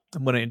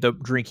I'm gonna end up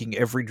drinking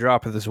every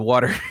drop of this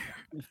water.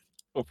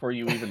 Before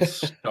you even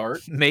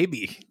start.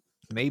 Maybe.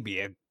 It's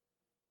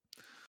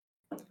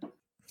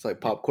like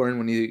popcorn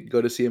when you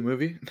go to see a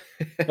movie.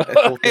 The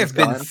I whole thing's have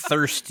been gone.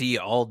 thirsty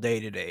all day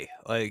today.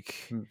 Like,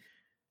 Hmm.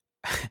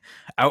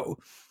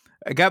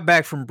 I got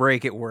back from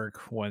break at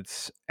work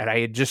once, and I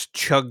had just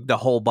chugged a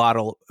whole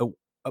bottle,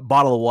 a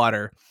bottle of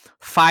water.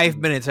 5 Mhm.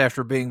 minutes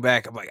after being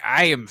back, I'm like,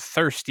 I am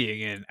thirsty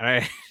again. And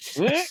I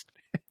just,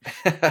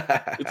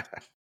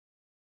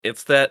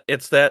 It's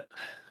that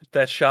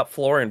shop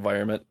floor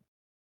environment.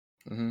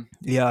 Mhm.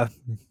 yeah.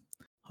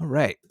 All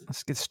right,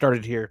 let's get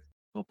started here.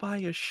 Go buy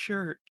a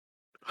shirt.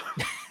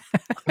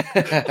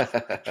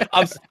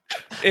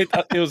 It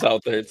was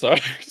out there.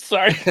 Sorry.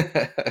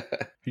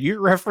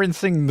 You're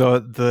referencing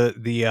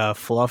the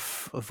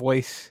fluff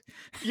voice.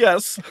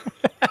 Yes,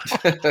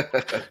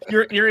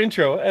 your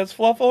intro, as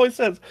Fluff always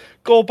says,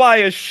 go buy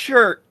a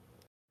shirt.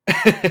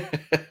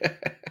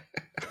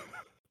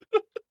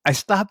 I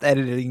stopped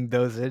editing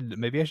those in.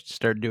 Maybe I should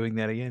start doing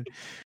that again.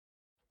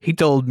 He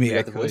told me You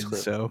I got the voice could,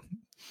 clip. so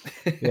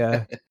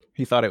yeah.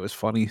 He thought it was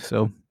funny,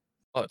 so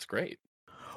Oh, it's great.